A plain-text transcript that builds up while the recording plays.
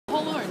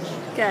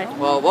Okay.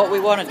 Well, what we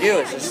want to do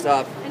is just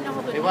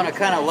we want to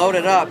kind of load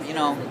it up. You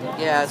know,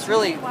 yeah, it's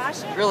really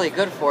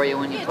good for you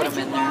when you put them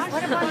in there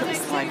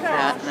just like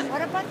that. And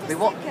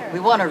then we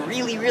want a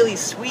really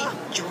sweet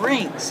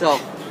drink. So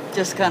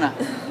just kind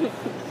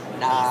of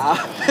nah.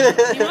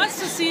 He wants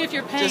to see if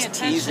you're paying just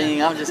attention.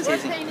 teasing. I'm just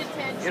teasing.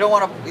 You don't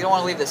want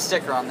to leave the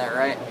sticker on there,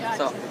 right? Gotcha.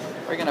 So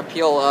we're gonna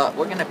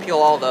peel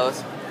all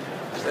those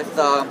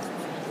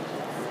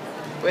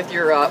with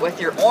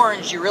your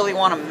orange. You really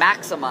want to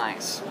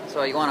maximize.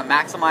 So you want to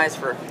maximize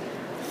for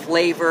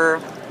flavor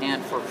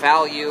and for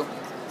value.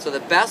 So the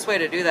best way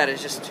to do that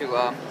is just to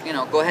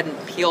go ahead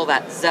and peel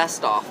that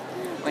zest off.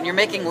 When you're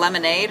making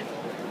lemonade,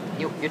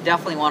 you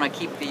definitely want to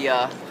keep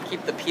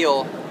the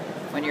peel.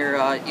 When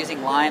you're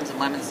using limes and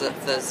lemons,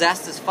 the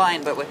zest is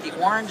fine, but with the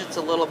orange, it's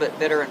a little bit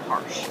bitter and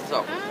harsh.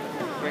 So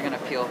we're gonna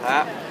peel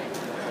that.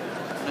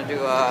 I'm gonna do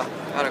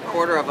about a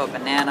quarter of a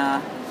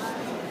banana.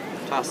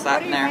 Toss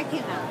that in there.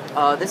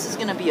 This is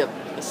gonna be a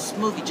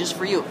smoothie just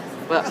for you.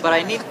 But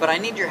I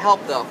need your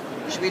help though.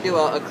 Should we do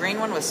a green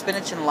one with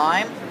spinach and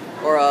lime,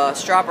 or a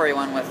strawberry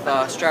one with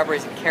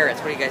strawberries and carrots?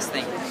 What do you guys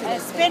think?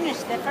 Spinach,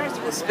 the first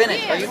one. The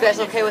spinach. Are you guys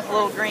okay with a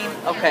little green?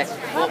 Okay.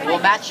 We'll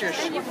match your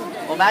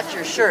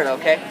shirt.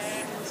 Okay.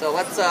 So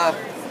let's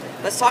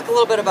talk a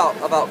little bit about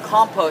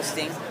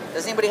composting.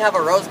 Does anybody have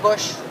a rose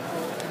bush?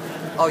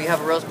 Oh, you have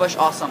a rose bush?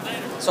 Awesome.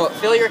 So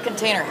fill your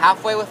container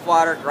halfway with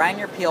water, grind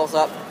your peels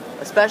up,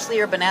 especially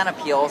your banana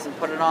peels, and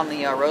put it on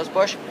the rose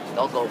bush.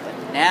 They'll go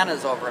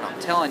bananas over it, I'm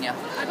telling you.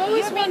 I've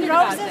always wondered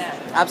about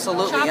that.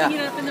 Absolutely, Chopping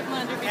it up in the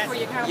blender before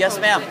you compost Yes,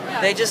 ma'am. it.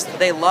 Yeah.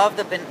 They love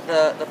the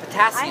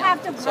potassium. I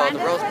have to so blend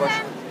the it rose for bush.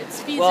 them? It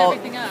speeds Well,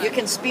 everything up. you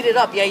can speed it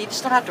up. Yeah, you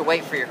just don't have to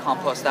wait for your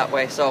compost that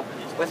way. So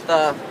with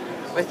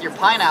your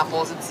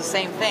pineapples, it's the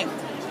same thing.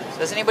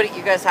 Does you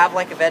guys have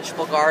like a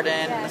vegetable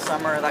garden in the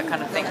summer, that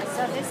kind of thing?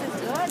 So this is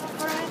good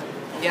for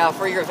it? Yeah,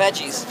 for your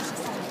veggies.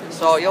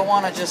 So you'll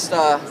want to just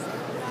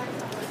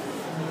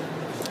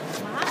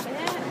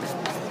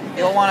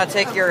you'll want to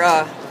take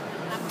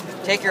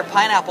your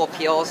pineapple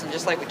peels and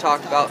just like we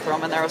talked about, throw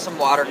them in there with some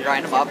water and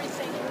grind them up.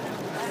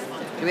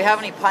 Do we have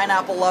any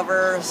pineapple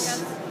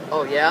lovers?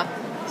 Oh yeah.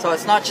 So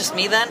it's not just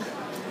me then.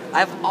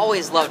 I've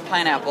always loved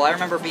pineapple. I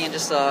remember being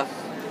just a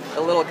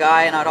little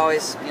guy, and I'd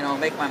always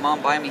make my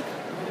mom buy me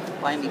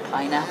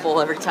pineapple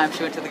every time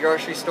she went to the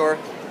grocery store.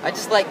 I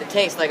just liked the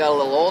taste. I got a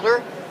little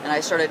older, and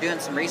I started doing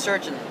some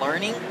research and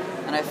learning,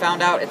 and I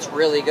found out it's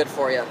really good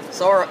for you.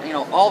 So are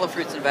all the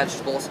fruits and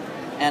vegetables.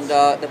 And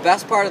the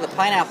best part of the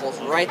pineapple is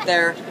right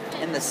there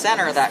in the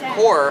center, that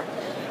core.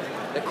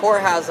 The core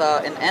has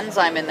an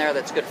enzyme in there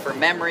that's good for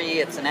memory.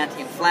 It's an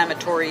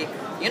anti-inflammatory.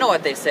 You know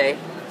what they say: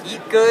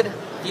 eat good,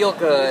 feel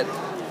good.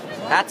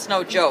 That's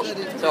no joke.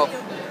 So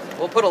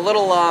we'll put a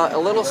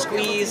little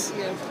squeeze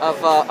of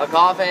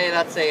agave.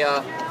 That's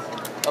a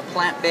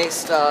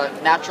plant-based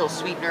natural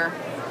sweetener.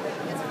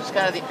 Just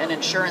kind of an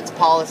insurance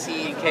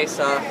policy in case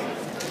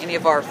any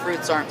of our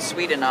fruits aren't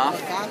sweet enough.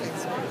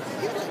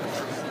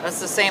 That's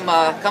the same.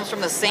 Comes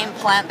from the same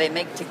plant they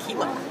make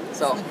tequila.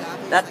 So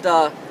that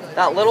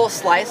little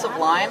slice of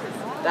lime,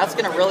 that's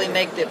gonna really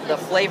make the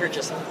flavor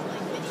just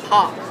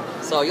pop.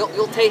 So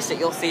you'll taste it.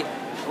 You'll see.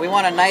 We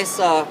want a nice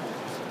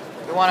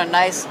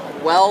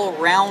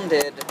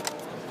well-rounded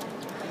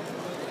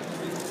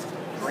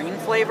green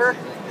flavor.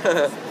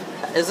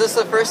 Is this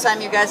the first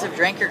time you guys have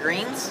drank your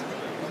greens?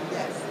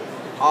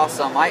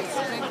 Awesome.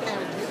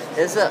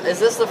 Is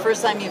this the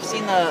first time you've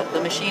seen the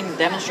machine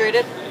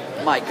demonstrated?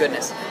 My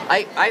goodness.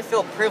 I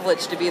feel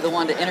privileged to be the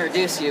one to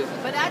introduce you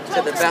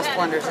to the best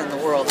blenders in the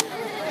world.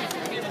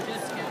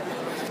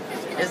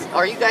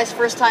 Are you guys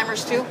first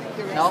timers too?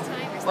 No?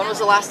 When was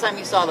the last time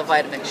you saw the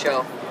Vitamix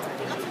show?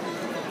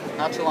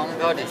 Not too long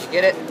ago. Did you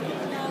get it?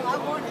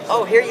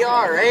 Oh, here you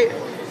are, right?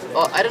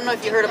 Well, I don't know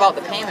if you heard about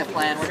the payment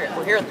plan.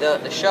 We're here at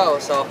the show,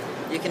 so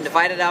you can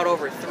divide it out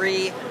over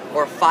 3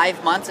 or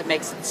 5 months. It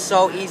makes it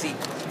so easy.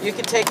 You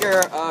can take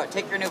your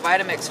new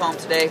Vitamix home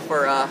today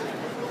for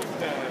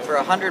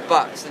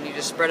 $100, and you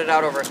just spread it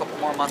out over a couple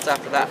more months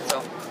after that.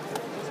 So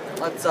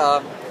let's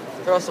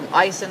throw some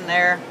ice in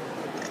there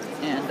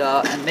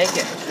and make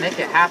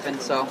it happen.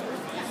 So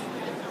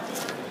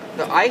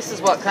the ice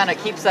is what kind of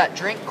keeps that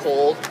drink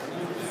cold.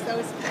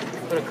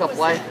 Put a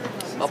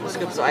couple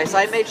scoops of ice.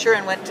 I made sure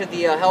and went to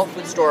the health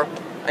food store.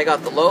 I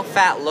got the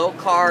low-fat,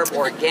 low-carb,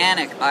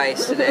 organic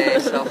ice today.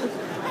 So,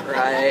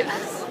 right.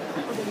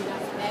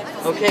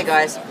 Okay,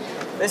 guys,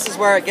 this is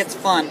where it gets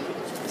fun.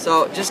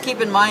 So just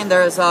keep in mind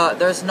there's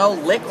no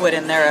liquid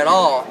in there at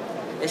all.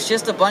 It's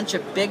just a bunch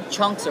of big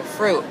chunks of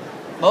fruit.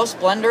 Most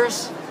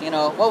blenders,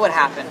 what would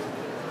happen,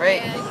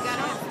 right?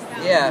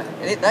 Yeah,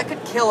 that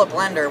could kill a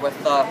blender with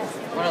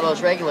one of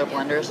those regular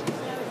blenders.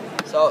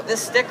 So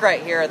this stick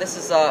right here, this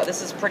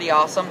is pretty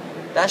awesome.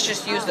 That's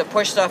just used to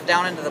push stuff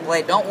down into the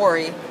blade. Don't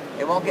worry,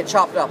 it won't get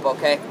chopped up,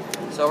 okay?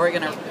 So we're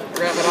gonna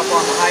rev it up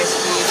on the high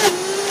speed.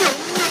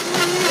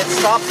 It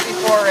stops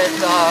before it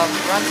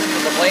runs into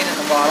the blade in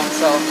the bottom.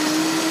 So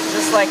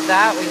just like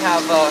that, we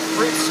have a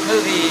fruit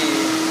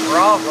smoothie.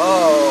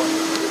 Bravo!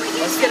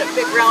 Let's get a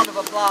big round of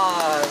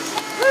applause.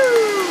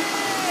 Woo!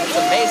 It's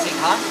amazing.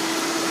 huh?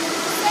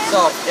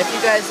 So if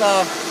you guys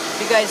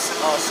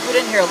scoot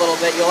in here a little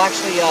bit, you'll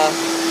actually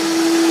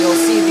you'll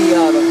see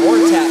the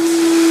vortex.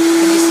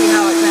 Can you see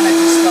how it kind of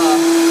just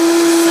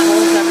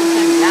pulls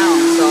everything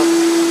down? So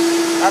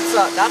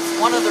that's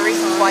one of the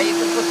reasons why you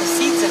can put the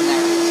seeds in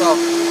there. So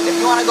if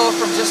you want to go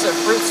from just a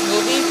fruit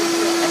smoothie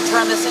and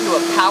turn this into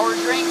a power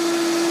drink,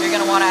 you're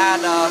going to want to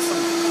add some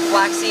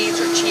flax seeds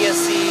or chia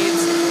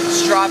seeds,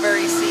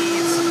 strawberry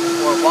seeds,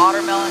 or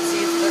watermelon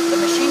seeds. The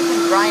machine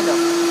can grind them.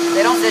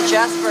 They don't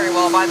digest very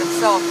well by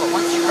themselves, but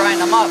once you grind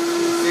them up,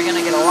 you're going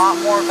to get a lot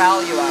more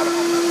value out of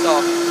them.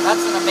 So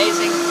that's an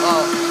amazing,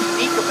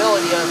 unique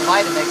ability of the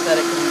Vitamix, that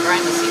it can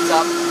grind the seeds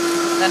up.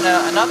 Then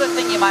another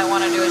thing you might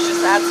want to do is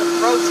just add some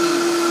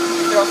protein.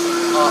 You throw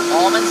some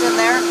almonds in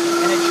there,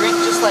 and a drink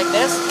just like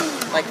this,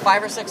 like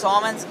 5 or 6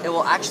 almonds, it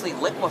will actually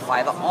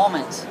liquefy the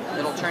almonds.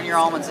 It'll turn your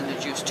almonds into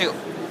juice too.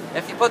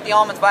 If you put the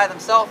almonds by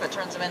themselves, it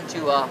turns them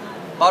into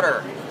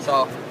butter.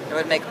 So it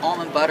would make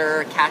almond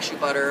butter, cashew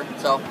butter.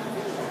 So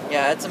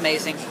yeah, it's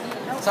amazing.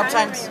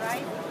 Sometimes,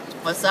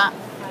 what's that?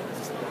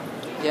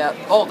 Yeah.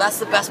 Oh, that's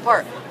the best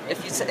part.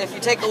 If you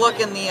take a look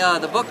in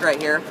the book right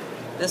here,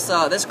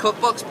 this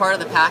cookbook's part of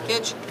the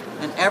package,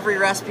 and every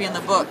recipe in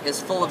the book is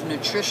full of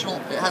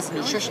nutritional. It has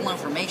nutritional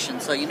information,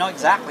 so you know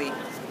exactly,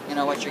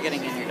 what you're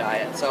getting in your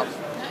diet. So.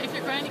 If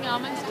you're grinding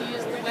almonds, do you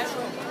use the wet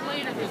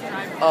blade or the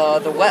dry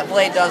blade? The wet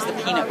blade does the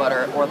peanut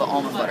butter or the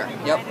almond butter.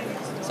 Yep.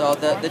 So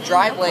the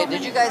dry blade.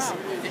 Did you guys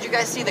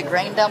see the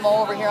grain demo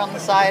over here on the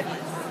side?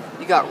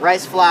 You got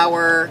rice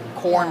flour,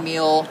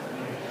 cornmeal.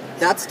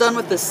 That's done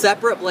with the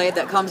separate blade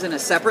that comes in a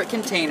separate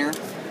container,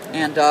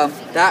 and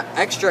that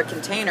extra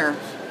container,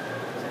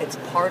 it's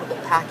part of the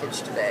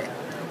package today.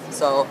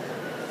 So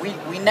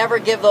we never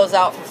give those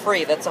out for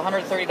free. That's a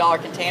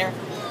 $130 container.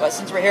 But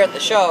since we're here at the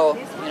show,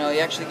 you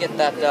actually get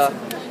that.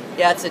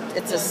 Yeah,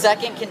 it's a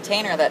second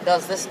container that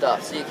does this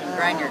stuff, so you can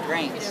grind your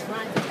grains.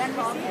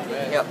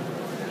 Yep.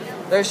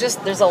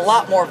 There's a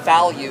lot more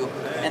value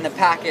in the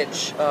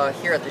package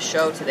here at the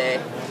show today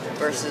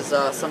versus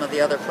some of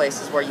the other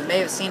places where you may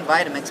have seen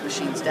Vitamix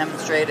machines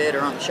demonstrated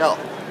or on the shelf.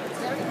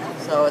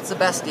 So it's the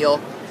best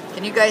deal.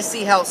 Can you guys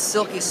see how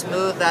silky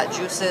smooth that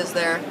juice is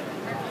there?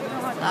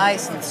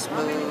 Nice and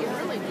smooth.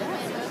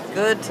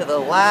 Good to the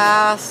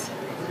last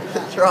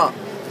drop.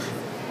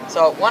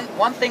 So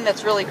one thing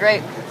that's really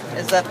great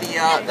is that the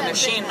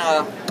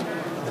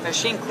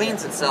machine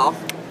cleans itself.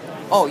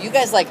 Oh, you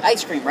guys like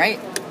ice cream, right?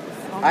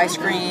 Ice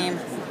cream,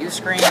 you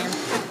scream.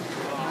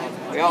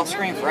 We all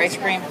scream for ice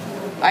cream.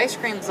 Ice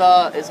cream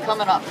is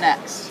coming up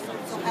next.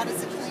 So how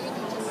does it clean?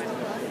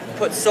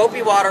 Put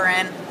soapy water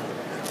in,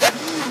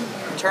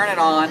 turn it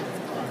on.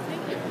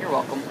 You're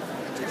welcome.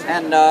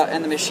 And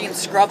the machine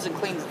scrubs and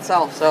cleans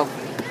itself. So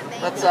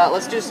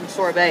let's do some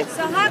sorbet.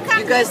 So how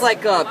come You guys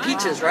like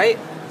peaches, right?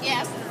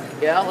 Yes.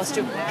 Yeah, let's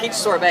do peach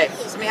sorbet.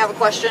 Does somebody have a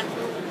question?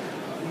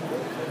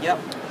 Yep.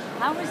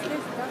 How is this?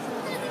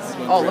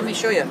 Oh, let me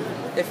show you.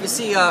 If you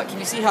see, can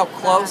you see how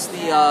close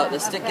the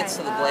stick gets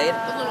to the blade?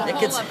 It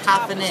gets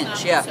half an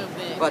inch, yeah.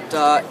 But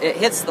it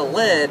hits the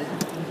lid,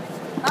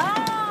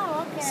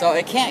 Oh, okay. so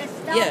it can't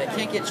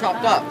get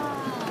chopped up.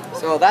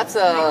 So that's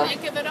a.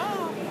 Think of it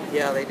all.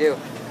 Yeah, they do.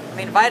 I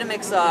mean,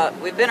 Vitamix,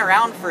 we've been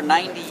around for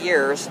 90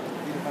 years.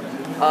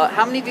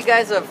 How many of you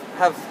guys have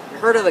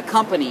heard of the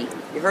company?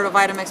 You heard of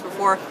Vitamix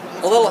before?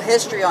 A little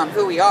history on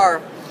who we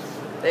are.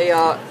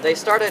 They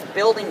started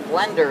building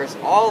blenders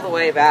all the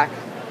way back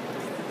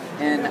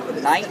in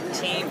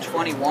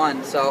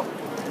 1921. So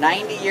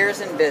 90 years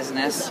in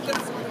business.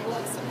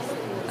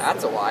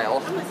 That's a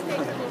while.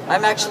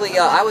 I'm actually,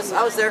 I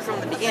was there from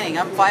the beginning.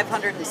 I'm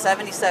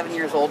 577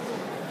 years old.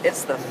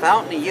 It's the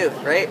fountain of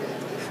youth, right?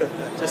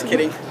 Just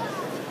kidding.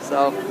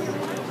 So,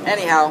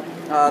 anyhow,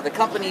 the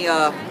company,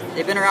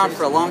 they've been around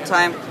for a long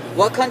time.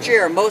 What country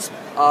are most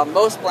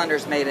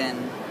blenders made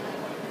in?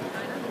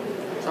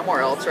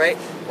 Somewhere else, right?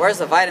 Where's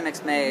the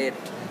Vitamix made?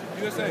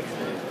 USA.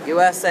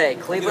 USA,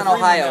 Cleveland,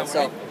 Ohio.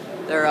 So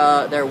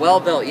they're well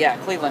built. Yeah,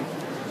 Cleveland.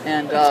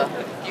 And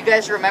do you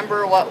guys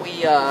remember what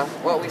we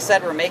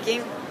said we're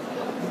making?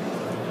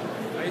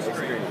 Ice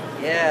cream.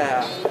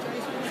 Yeah.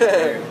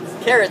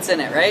 Carrots in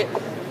it, right?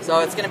 So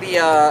it's going to be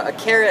a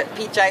carrot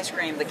peach ice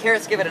cream. The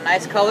carrots give it a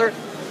nice color,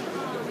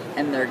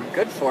 and they're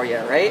good for you,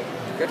 right?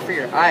 Good for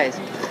your eyes.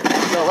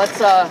 So let's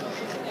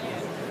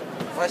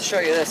show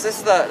you this.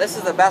 This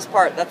is the best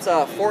part. That's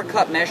a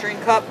 4-cup measuring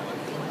cup,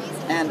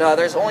 and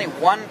there's only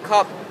 1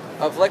 cup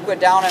of liquid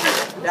down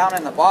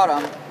in the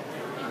bottom.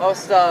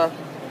 Most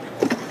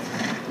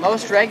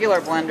regular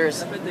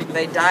blenders,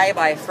 they die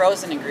by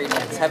frozen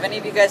ingredients. Have any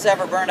of you guys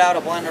ever burned out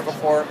a blender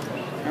before?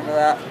 Remember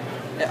that?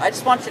 I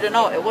just want you to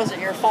know it wasn't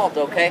your fault,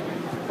 okay?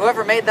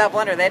 Whoever made that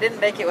blender, they didn't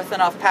make it with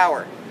enough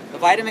power. The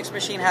Vitamix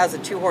machine has a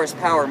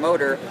 2-horsepower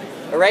motor.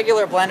 A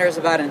regular blender is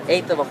about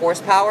 1/8 of a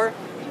horsepower.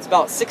 It's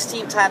about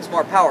 16 times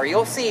more power.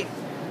 You'll see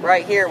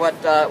right here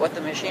what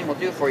the machine will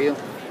do for you.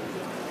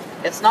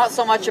 It's not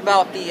so much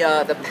about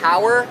the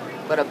power,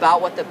 but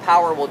about what the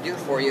power will do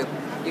for you.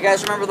 You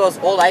guys remember those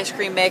old ice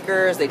cream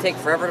makers? They take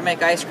forever to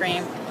make ice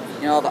cream.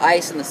 you know, the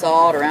ice and the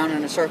salt around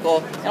in a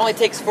circle. It only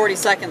takes 40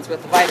 seconds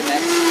with the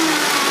Vitamix.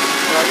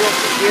 So you'll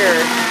see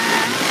here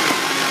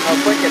how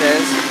quick it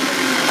is.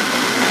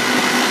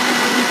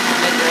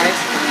 Make your ice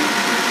cream.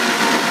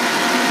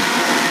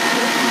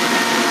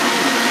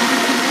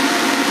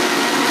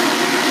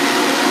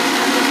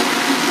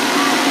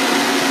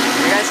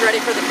 You guys ready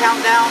for the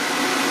countdown?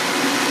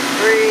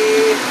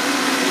 3.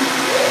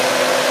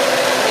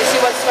 Can you see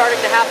what's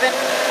starting to happen? 2.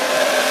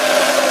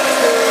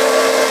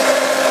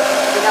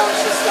 See how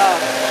it's just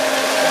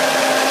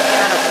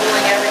kind of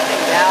pulling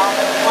everything down.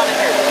 Come on in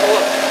here, take a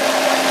look.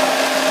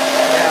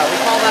 Yeah, we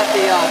call that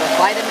the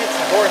Vitamix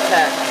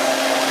vortex.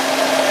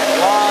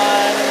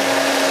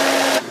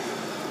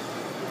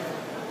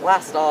 1.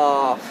 Blast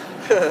off.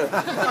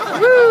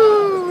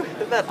 Woo!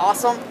 Isn't that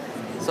awesome?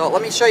 So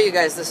let me show you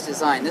guys this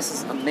design. This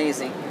is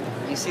amazing.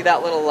 You see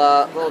that little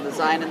little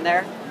design in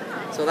there?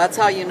 So that's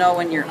how you know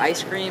when your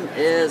ice cream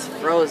is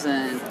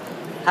frozen.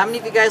 How many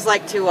of you guys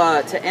like to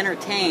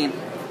entertain,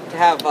 to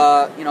have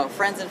you know,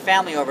 friends and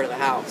family over to the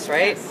house,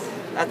 right?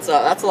 That's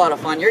a lot of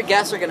fun. Your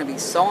guests are going to be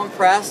so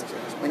impressed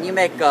when you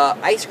make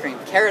ice cream,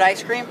 carrot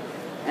ice cream,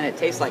 and it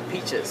tastes like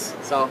peaches.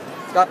 So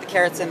it's got the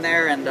carrots in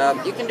there, and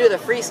you can do the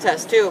freeze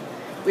test too.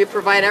 We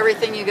provide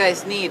everything you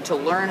guys need to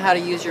learn how to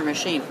use your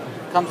machine.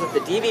 Comes with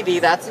the DVD,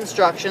 that's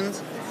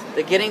instructions,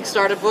 the getting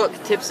started book,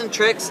 tips and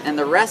tricks, and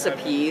the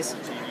recipes.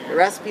 The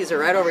recipes are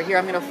right over here.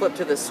 I'm going to flip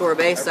to the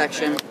sorbet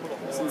section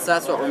since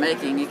that's what we're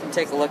making. You can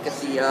take a look at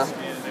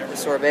the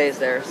sorbets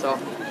there. So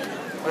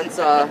let's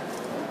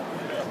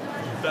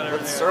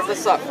serve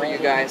this up for you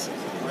guys.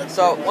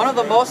 So one of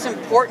the most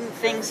important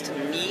things to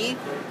me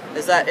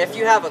is that if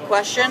you have a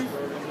question,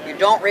 you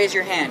don't raise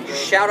your hand. You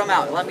shout them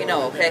out. Let me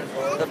know, okay?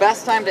 The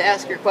best time to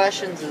ask your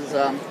questions is,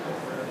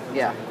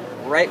 yeah,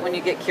 right when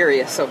you get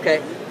curious,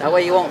 okay? That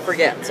way you won't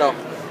forget. So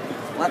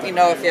let me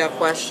know if you have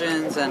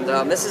questions. And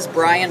this is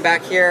Brian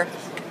back here.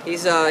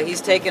 He's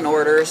taking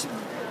orders.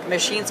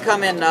 Machines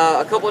come in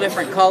a couple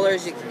different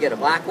colors. You can get a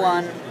black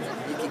one.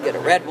 You can get a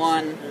red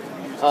one.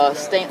 The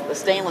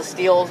stainless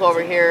steels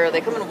over here.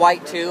 They come in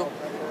white too.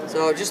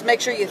 So just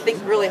make sure you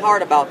think really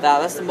hard about that.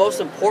 That's the most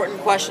important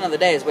question of the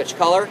day, is which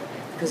color.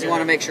 Because you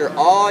want to make sure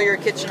all your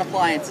kitchen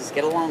appliances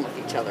get along with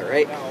each other,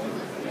 right?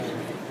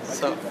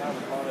 So.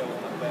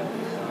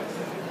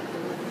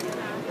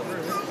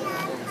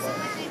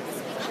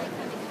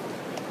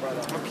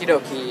 Okie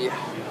dokie.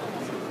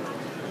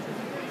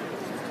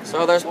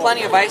 So there's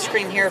plenty of ice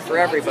cream here for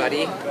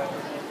everybody.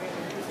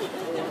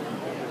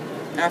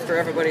 After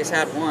everybody's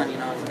had one, you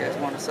know, if you guys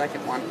want a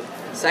second one.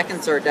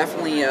 Seconds are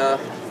definitely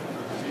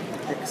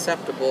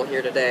acceptable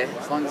here today,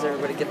 as long as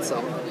everybody gets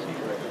some.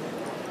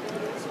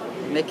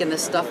 Making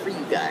this stuff for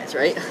you guys,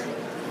 right?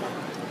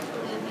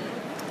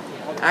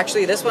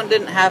 Actually, this one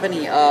didn't have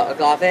any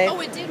agave. Oh,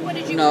 it did? What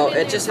did you No, put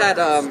in it just there?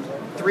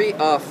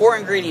 had 4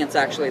 ingredients,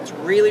 actually. It's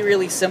really,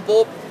 really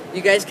simple.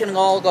 You guys can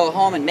all go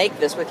home and make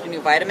this with your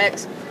new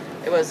Vitamix.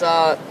 It was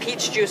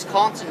peach juice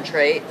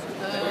concentrate,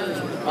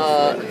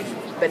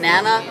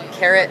 banana,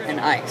 carrot, and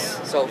ice.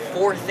 So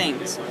 4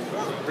 things.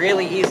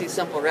 Really easy,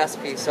 simple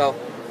recipe. So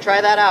try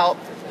that out.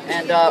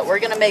 And we're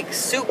going to make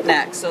soup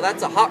next. So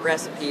that's a hot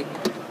recipe.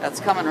 That's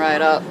coming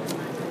right up.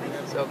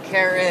 So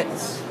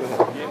carrots,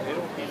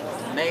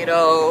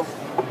 tomato,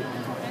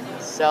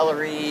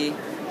 celery. Here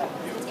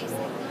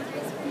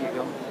you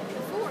go.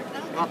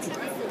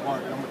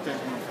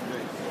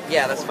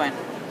 Yeah, that's fine.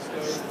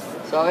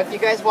 So if you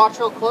guys watch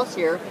real close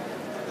here,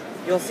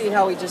 you'll see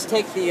how we just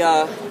take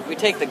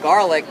the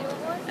garlic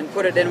and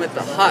put it in with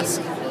the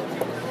husk.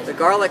 The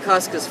garlic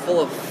husk is full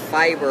of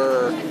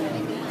fiber.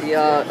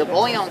 The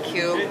bouillon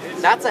cube,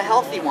 that's a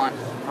healthy one.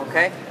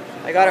 Okay.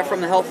 I got it from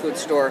the health food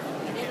store.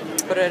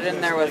 Put it in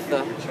there with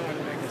the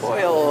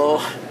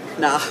oil.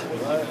 Nah,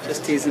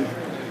 just teasing.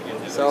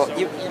 So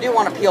you do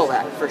want to peel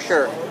that for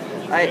sure.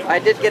 I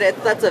did get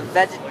it. That's a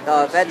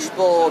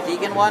vegetable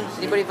vegan one.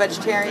 Anybody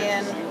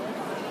vegetarian?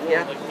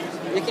 Yeah.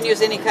 You can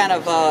use any kind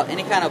of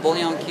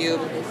bouillon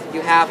cube you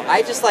have.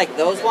 I just like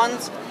those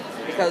ones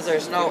because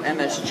there's no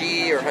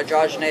MSG or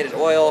hydrogenated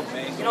oil.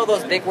 You know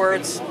those big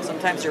words?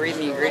 Sometimes you read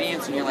the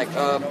ingredients and you're like,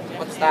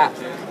 what's that?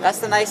 That's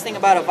the nice thing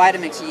about a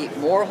Vitamix. You eat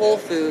more whole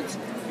foods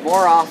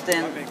more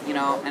often, you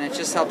know, and it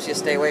just helps you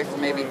stay away from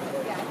maybe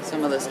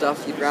some of the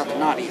stuff you'd rather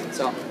not eat.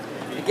 So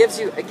it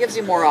gives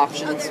you more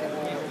options.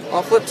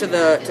 I'll flip to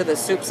the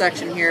soup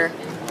section here.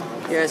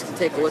 You guys can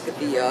take a look at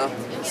the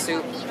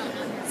soup,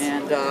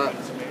 and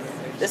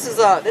this is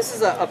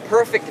a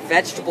perfect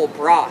vegetable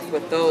broth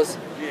with those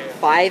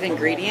 5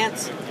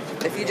 ingredients.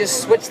 If you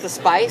just switch the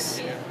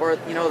spice, or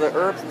you know, the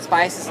herbs and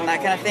spices and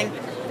that kind of thing,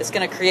 it's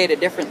going to create a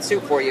different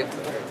soup for you.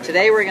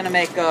 Today we're going to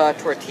make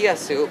tortilla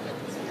soup.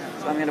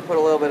 So I'm going to put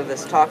a little bit of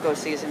this taco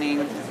seasoning,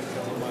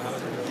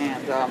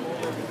 and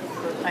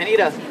I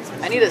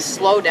need to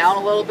slow down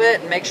a little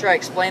bit and make sure I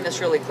explain this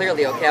really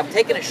clearly, okay? I'm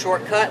taking a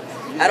shortcut.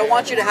 I don't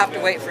want you to have to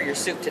wait for your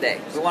soup today.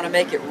 We want to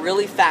make it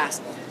really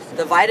fast.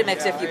 The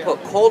Vitamix, if you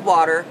put cold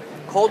water,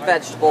 cold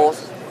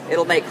vegetables,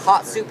 it'll make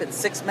hot soup in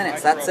 6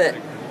 minutes. That's it.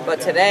 But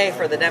today,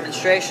 for the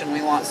demonstration,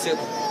 we want soup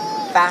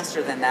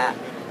faster than that.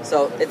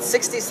 So it's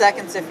 60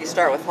 seconds if you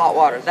start with hot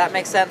water. Does that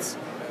make sense?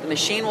 The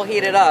machine will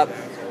heat it up.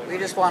 We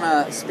just want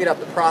to speed up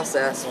the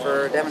process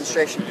for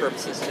demonstration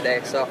purposes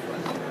today. So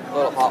a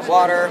little hot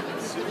water,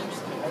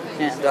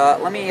 and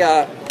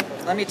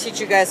let me teach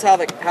you guys how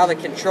the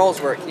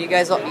controls work. Can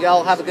you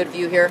all have a good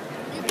view here?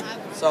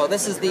 So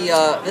this is the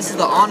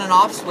on and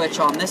off switch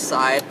on this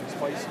side.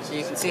 So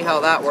you can see how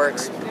that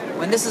works.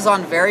 When this is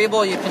on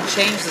variable, you can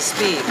change the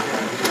speed.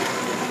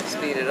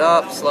 Speed it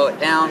up, slow it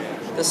down.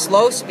 The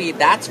slow speed,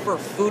 that's for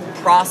food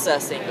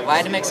processing. The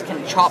Vitamix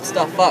can chop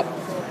stuff up.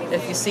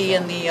 If you see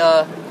in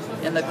the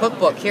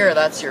cookbook here,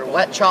 that's your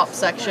wet chop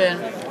section.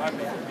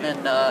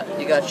 Then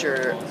you got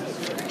your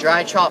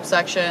dry chop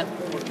section.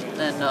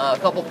 Then a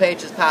couple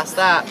pages past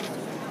that,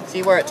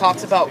 see where it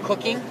talks about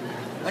cooking?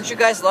 Wouldn't you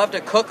guys love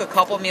to cook a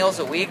couple meals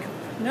a week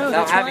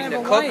without having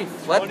to cook?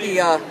 Let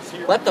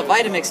the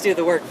Vitamix do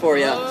the work for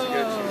you.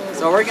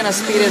 So we're gonna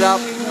speed it up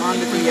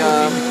onto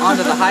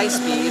the high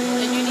speed.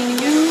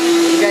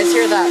 You guys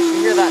hear that?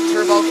 You hear that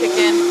turbo kick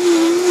in?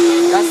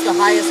 That's the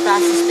highest,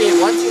 fastest speed.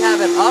 Once you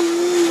have it up,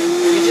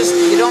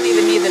 you don't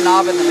even need the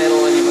knob in the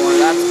middle anymore.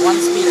 That's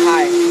one speed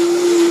high.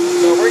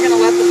 So we're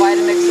gonna let the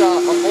Vitamix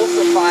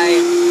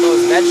emulsify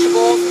those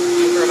vegetables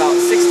for about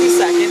 60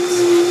 seconds,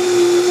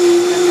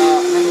 and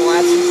then we'll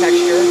add some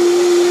texture.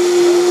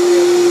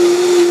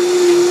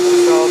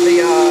 So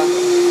the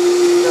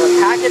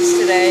package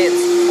today,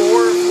 it's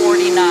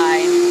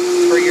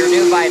 $4.49 for your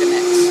new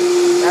Vitamix.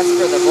 That's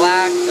for the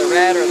black, the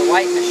red, or the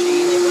white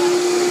machine.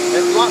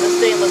 If you want the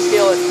stainless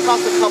steel, it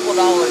costs a couple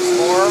dollars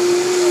more.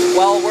 It's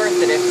well worth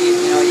it if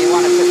you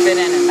want it to fit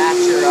in and match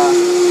your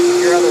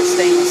other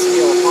stainless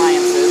steel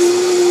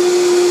appliances.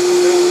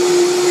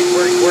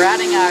 We're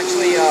adding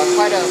actually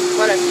quite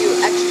a few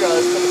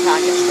extras to the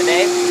package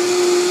today.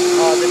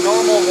 The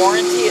normal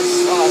warranty is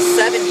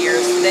 7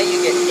 years. Today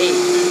you get 8.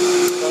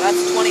 So that's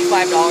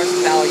 $25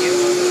 of value.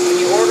 When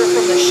you order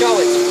from the show,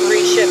 it's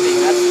free shipping.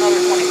 That's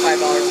another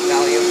 $25 of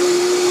value.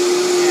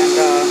 And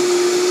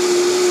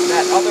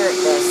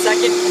the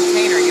second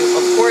container, you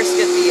of course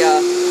get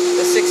the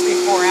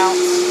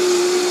 64-ounce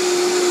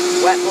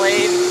wet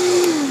blade.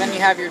 Then you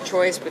have your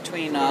choice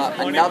between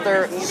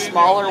another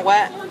smaller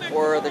wet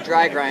or the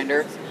dry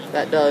grinder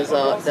that does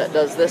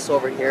this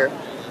over here.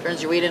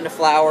 Turns your wheat into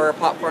flour,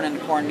 popcorn into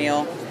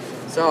cornmeal.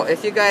 So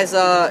if you guys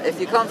if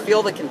you come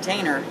feel the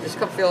container, just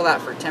come feel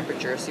that for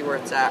temperature. See where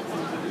it's at.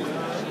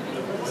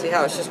 See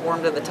how it's just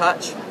warm to the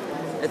touch.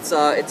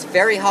 It's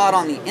very hot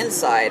on the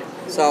inside.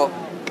 So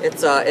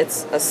it's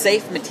a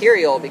safe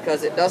material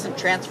because it doesn't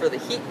transfer the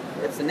heat.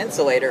 It's an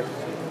insulator.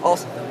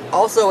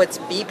 Also it's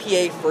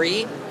BPA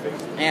free,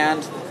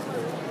 and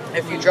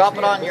if you drop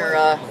it on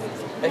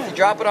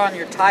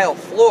your tile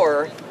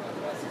floor,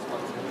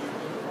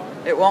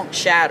 it won't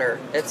shatter.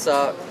 It's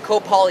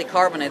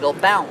copolycarbonate. It'll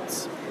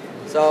bounce.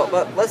 So,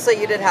 but let's say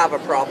you did have a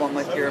problem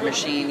with your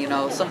machine.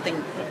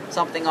 Something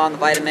on the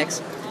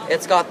Vitamix.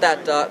 It's got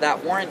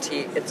that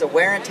warranty. It's a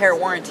wear and tear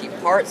warranty.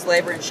 Parts,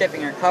 labor, and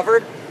shipping are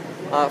covered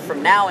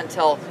from now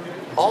until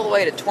all the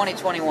way to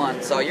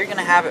 2021. So you're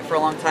gonna have it for a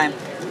long time.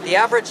 The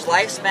average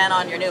lifespan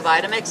on your new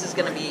Vitamix is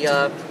gonna be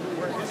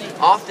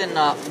often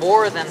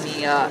more than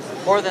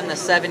the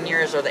 7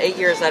 years or the 8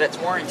 years that it's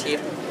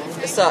warranted.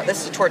 This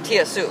is a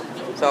tortilla soup.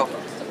 So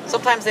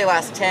sometimes they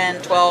last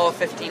 10, 12,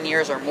 15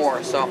 years or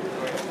more. So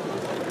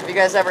have you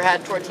guys ever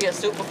had tortilla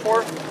soup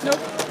before? Nope.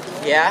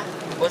 Yeah?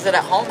 Was it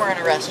at home or in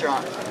a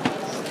restaurant?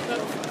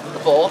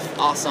 Both?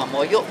 Awesome.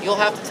 Well, you'll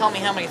have to tell me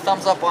how many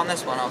thumbs up on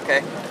this one,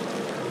 okay?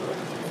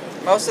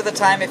 Most of the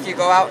time, if you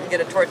go out and get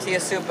a tortilla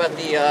soup at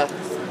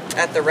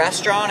the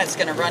restaurant, it's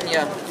going to run you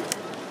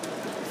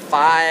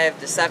 $5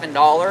 to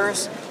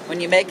 $7.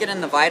 When you make it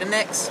in the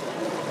Vitamix,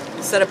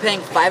 instead of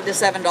paying $5 to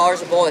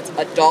 $7 a bowl, it's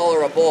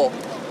 $1 a bowl.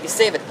 You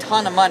save a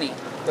ton of money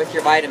with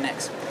your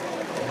Vitamix.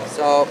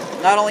 So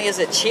not only is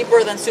it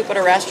cheaper than soup at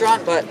a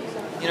restaurant, but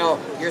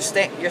you're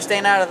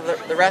staying out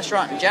of the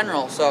restaurant in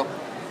general. So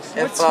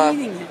if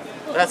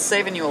that's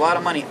saving you a lot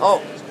of money.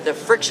 Oh, the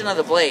friction of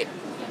the blade.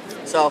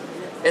 So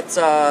it's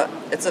a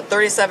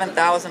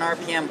 37,000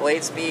 RPM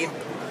blade speed.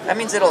 That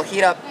means it'll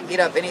heat up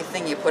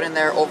anything you put in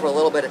there over a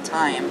little bit of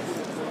time.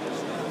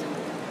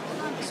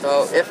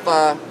 So if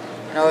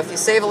you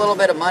save a little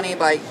bit of money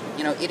by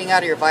eating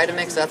out of your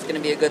Vitamix, that's going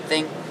to be a good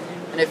thing.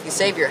 And if you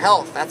save your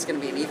health, that's going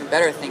to be an even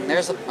better thing.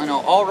 There's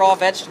all raw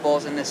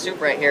vegetables in this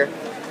soup right here.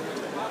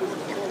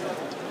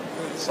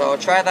 So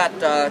try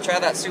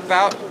that soup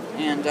out,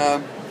 and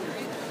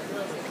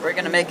we're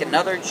going to make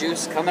another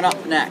juice coming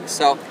up next.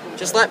 So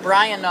just let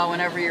Brian know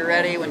whenever you're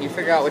ready, when you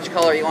figure out which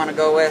color you want to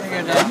go with.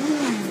 And,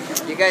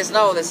 you guys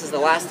know this is the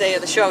last day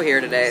of the show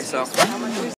here today, so